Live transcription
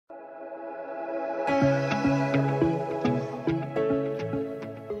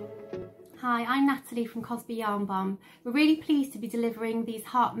Hi, I'm Natalie from Cosby Yarn Bomb. We're really pleased to be delivering these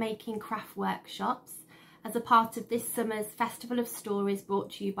heart-making craft workshops as a part of this summer's Festival of Stories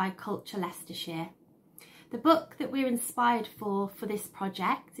brought to you by Culture Leicestershire. The book that we're inspired for this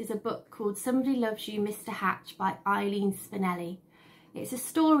project is a book called Somebody Loves You, Mr. Hatch by Eileen Spinelli. It's a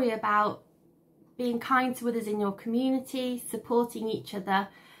story about being kind to others in your community, supporting each other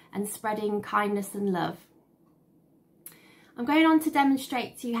and spreading kindness and love. I'm going on to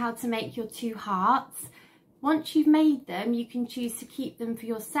demonstrate to you how to make your two hearts. Once you've made them, you can choose to keep them for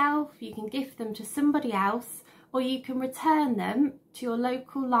yourself, you can gift them to somebody else, or you can return them to your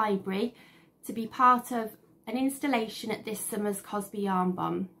local library to be part of an installation at this summer's Cosby Yarn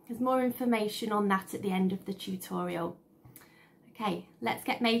Bomb. There's more information on that at the end of the tutorial. Okay, let's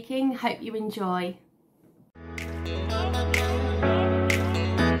get making. Hope you enjoy.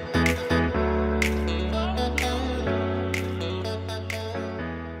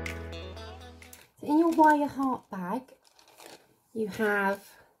 So in your wire heart bag, you have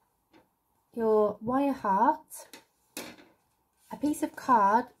your wire heart, a piece of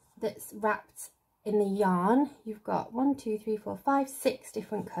card that's wrapped in the yarn. You've got 6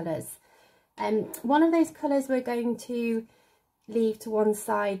 different colours. One of those colours we're going to leave to one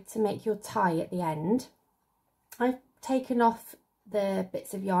side to make your tie at the end. I've taken off the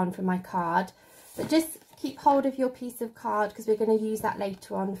bits of yarn from my card, but just keep hold of your piece of card because we're going to use that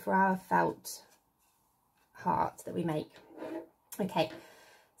later on for our felt heart that we make. Okay,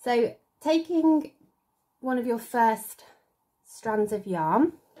 so taking one of your first strands of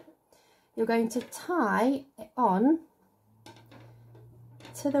yarn, you're going to tie it on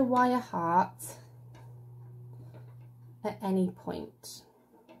to the wire heart at any point.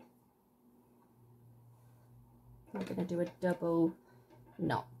 I'm going to do a double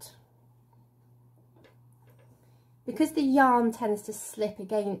knot. Because the yarn tends to slip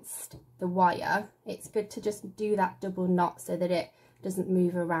against the wire, it's good to just do that double knot so that it doesn't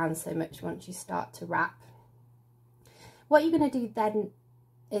move around so much once you start to wrap. What you're going to do then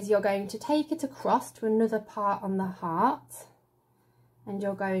is you're going to take it across to another part on the heart, and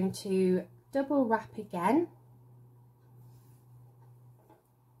you're going to double wrap again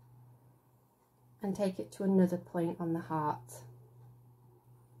and take it to another point on the heart.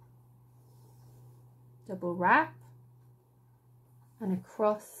 Double wrap and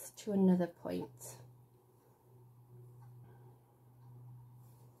across to another point.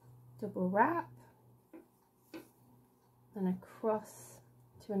 Double wrap and across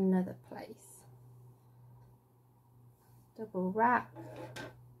to another place. Double wrap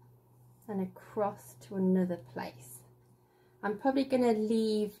and across to another place. I'm probably going to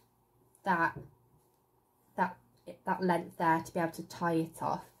leave that length there to be able to tie it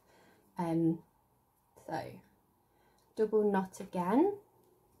off. So double knot again.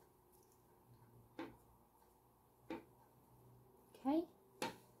 Okay,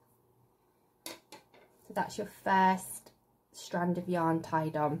 so that's your first strand of yarn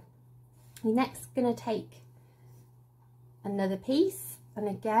tied on. You're next going to take another piece and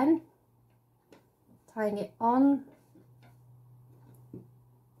again tying it on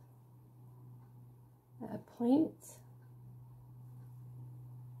at a point,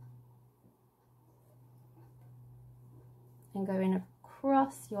 and going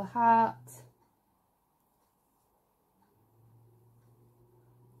across your heart,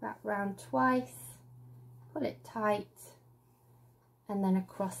 wrap round twice, pull it tight, and then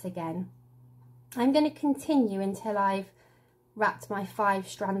across again. I'm going to continue until I've wrapped my 5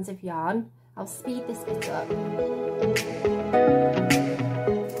 strands of yarn. I'll speed this bit up.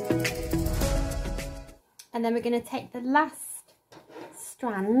 And then we're going to take the last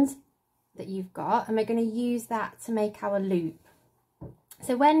strand that you've got and we're going to use that to make our loop.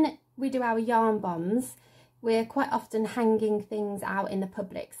 So when we do our yarn bombs, we're quite often hanging things out in the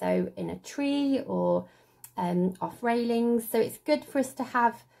public, so in a tree or off railings. So it's good for us to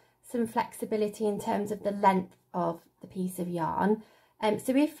have some flexibility in terms of the length of the piece of yarn.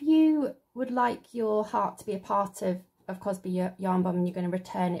 So if you would like your heart to be a part of Cosby Yarn Bomb and you're going to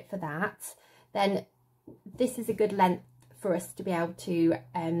return it for that, then this is a good length for us to be able to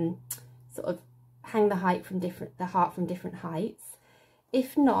sort of hang the heart from different heights.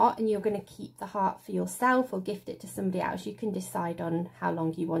 If not, and you're going to keep the heart for yourself or gift it to somebody else, you can decide on how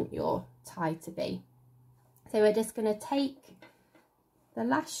long you want your tie to be. So we're just going to take the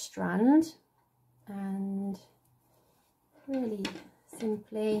last strand and really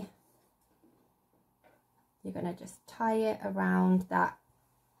simply you're going to just tie it around that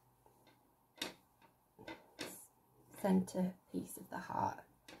centre piece of the heart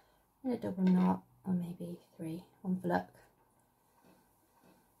in a double knot or maybe 3, one for luck.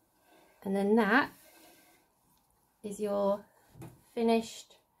 And then that is your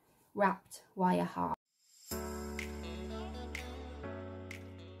finished wrapped wire heart.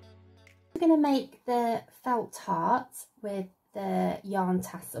 We're going to make the felt heart with the yarn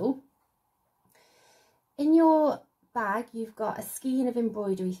tassel. In your bag you've got a skein of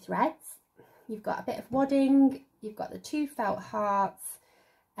embroidery threads, you've got a bit of wadding, you've got the 2 felt hearts,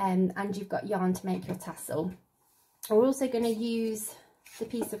 and you've got yarn to make your tassel. We're also going to use the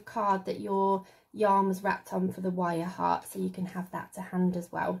piece of card that your yarn was wrapped on for the wire heart, so you can have that to hand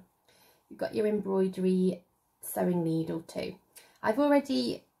as well. You've got your embroidery sewing needle too. I've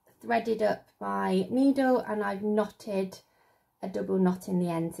already threaded up my needle and I've knotted a double knot in the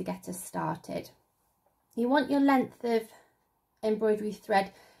end to get us started. You want your length of embroidery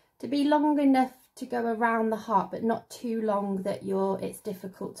thread to be long enough to go around the heart, but not too long that it's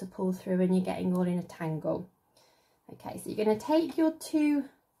difficult to pull through and you're getting all in a tangle. Okay, so you're going to take your 2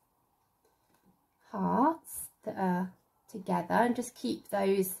 hearts that are together and just keep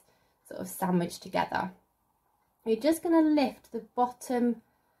those sort of sandwiched together. You're just going to lift the bottom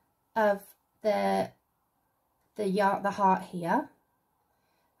of the heart here,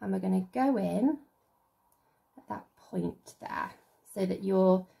 and we're going to go in at that point there so that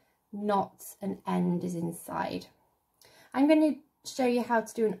your knot and end is inside. I'm going to show you how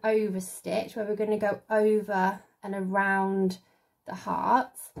to do an over stitch where we're going to go over and around the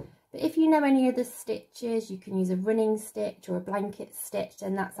heart, but if you know any other stitches, you can use a running stitch or a blanket stitch,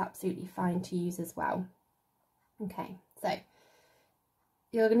 and that's absolutely fine to use as well. Okay, so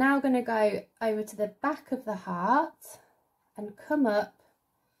you're now going to go over to the back of the heart and come up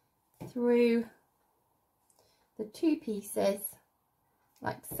through the 2 pieces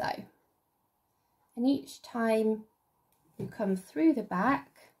like so, and each time you come through the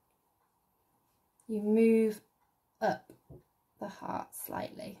back you move up the heart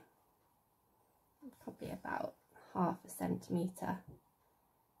slightly, probably about ½ centimetre.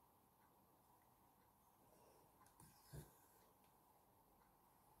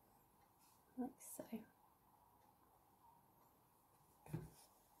 Like so.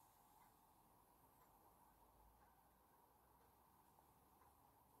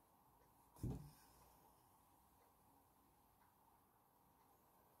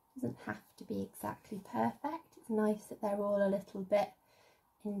 Doesn't have to be exactly perfect. It's nice that they're all a little bit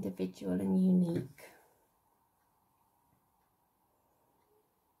individual and unique.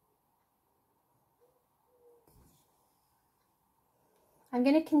 I'm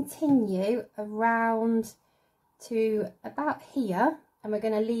going to continue around to about here, and we're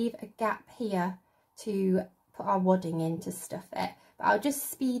going to leave a gap here to put our wadding in to stuff it, but I'll just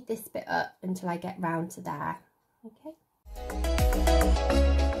speed this bit up until I get round to there. Okay.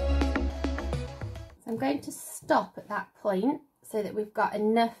 So I'm going to stop at that point so that we've got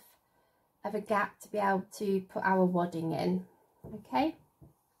enough of a gap to be able to put our wadding in. Okay.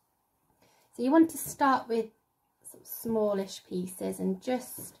 So you want to start with some smallish pieces and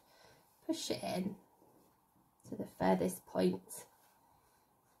just push it in to the furthest point,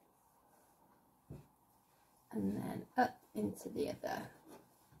 and then up into the other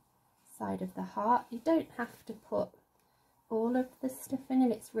side of the heart. You don't have to put all of the stuff in,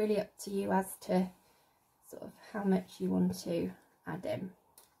 and it's really up to you as to sort of how much you want to add in.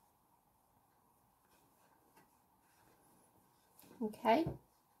 Okay,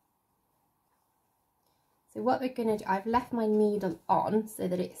 so what we're going to do, I've left my needle on so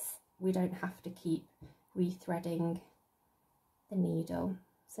that we don't have to keep rethreading the needle.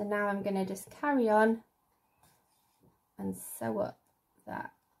 So now I'm going to just carry on and sew up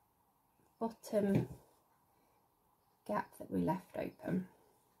that bottom gap that we left open.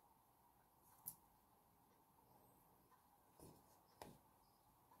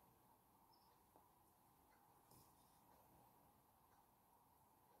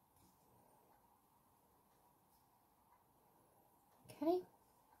 Okay,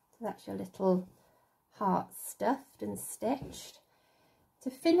 so that's your little heart stuffed and stitched.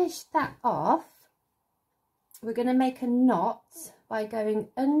 To finish that off, we're going to make a knot by going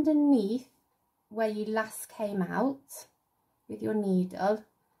underneath where you last came out with your needle,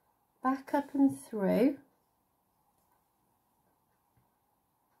 back up and through,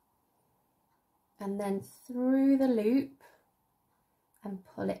 and then through the loop and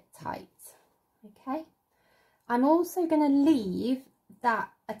pull it tight. Okay, I'm also going to leave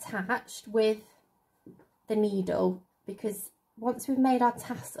that attached with the needle, because once we've made our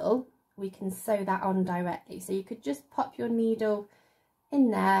tassel we can sew that on directly. So you could just pop your needle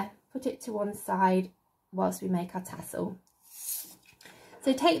in there, put it to one side whilst we make our tassel.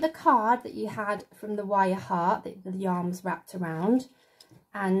 So take the card that you had from the wire heart that the yarn was wrapped around,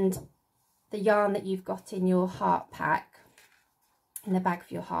 and the yarn that you've got in your heart pack, in the bag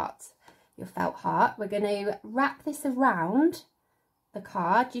for your heart, your felt heart. We're going to wrap this around the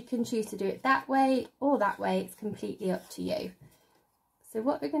card. You can choose to do it that way or that way, it's completely up to you. So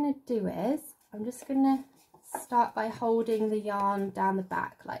what we're going to do is, I'm just going to start by holding the yarn down the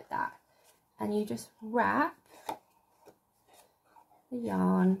back like that, and you just wrap the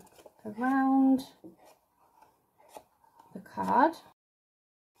yarn around the card.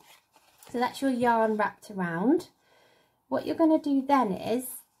 So that's your yarn wrapped around. What you're going to do then is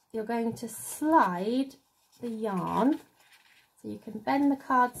you're going to slide the yarn, so you can bend the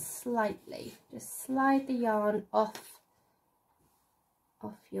card slightly, just slide the yarn off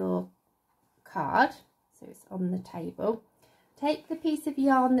your card so it's on the table. Take the piece of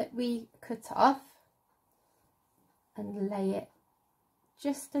yarn that we cut off and lay it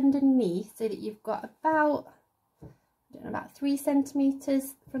just underneath so that you've got about, I don't know, about 3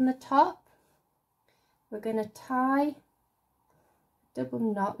 centimeters from the top. We're going to tie a double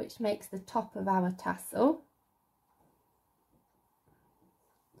knot which makes the top of our tassel,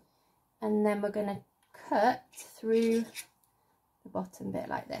 and then we're going to cut through the bottom bit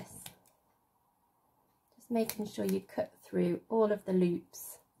like this, just making sure you cut through all of the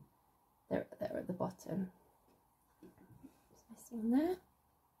loops that are at the bottom. This one there.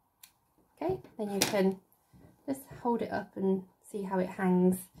 Okay, then you can just hold it up and see how it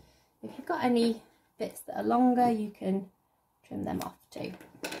hangs. If you've got any bits that are longer, you can trim them off too.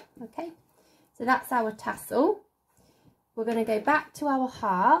 Okay, so that's our tassel. We're going to go back to our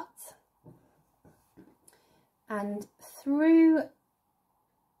heart, and through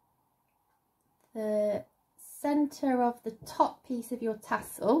the centre of the top piece of your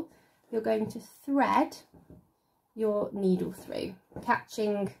tassel, you're going to thread your needle through,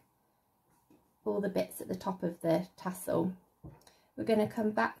 catching all the bits at the top of the tassel. We're going to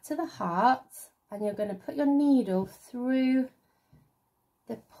come back to the heart, and you're going to put your needle through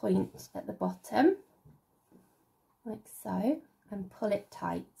the point at the bottom like so and pull it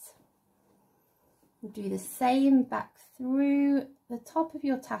tight. We'll do the same back through the top of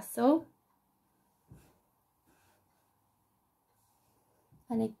your tassel,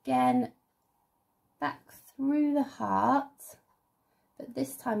 and again back through the heart, but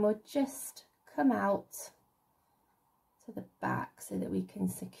this time we'll just come out to the back so that we can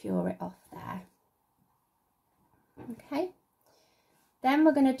secure it off there. Okay, then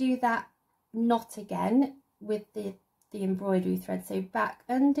we're going to do that knot again with the embroidery thread, so back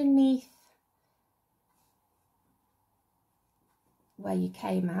underneath where you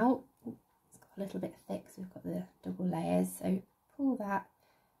came out. It's got a little bit thick, so we've got the double layers, so pull that.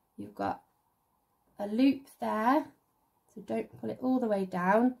 You've got a loop there, so don't pull it all the way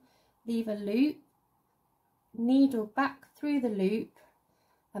down, leave a loop, needle back through the loop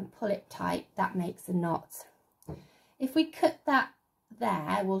and pull it tight. That makes a knot. If we cut that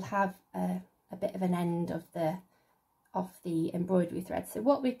there, we'll have a bit of an end of the embroidery thread. So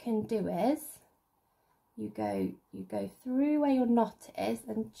what we can do is you go through where your knot is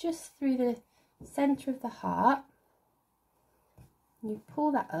and just through the centre of the heart, you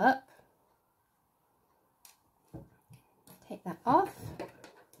pull that up, take that off,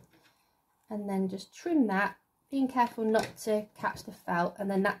 and then just trim that, being careful not to catch the felt, and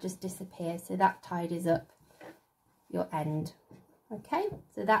then that just disappears, so that tidies up your end. Okay,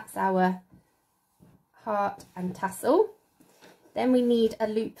 so that's our heart and tassel. Then we need a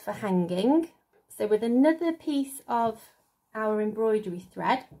loop for hanging. So with another piece of our embroidery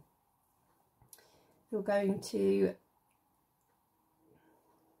thread, you're going to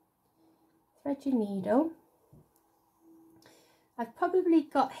thread your needle. I've probably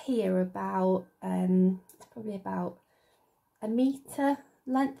got here about probably about 1 metre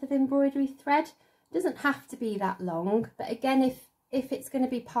length of embroidery thread. It doesn't have to be that long, but again, if it's going to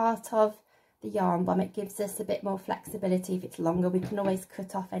be part of the yarn bomb, it gives us a bit more flexibility. If it's longer, we can always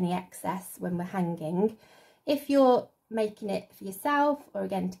cut off any excess when we're hanging. If you're making it for yourself, or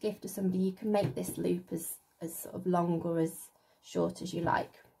again to gift to somebody, you can make this loop as sort of long or as short as you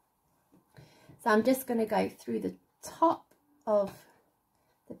like. So I'm just going to go through the top of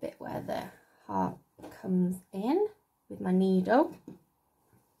the bit where the heart comes in with my needle,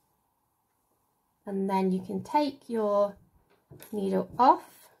 and then you can take your needle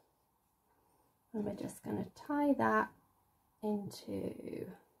off, and we're just going to tie that into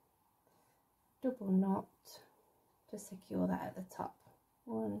double knot to secure that at the top.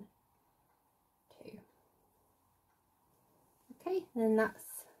 1, 2. Okay, and then that's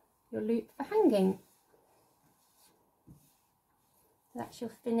your loop for hanging. That's your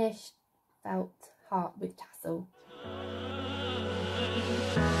finished felt heart with tassel.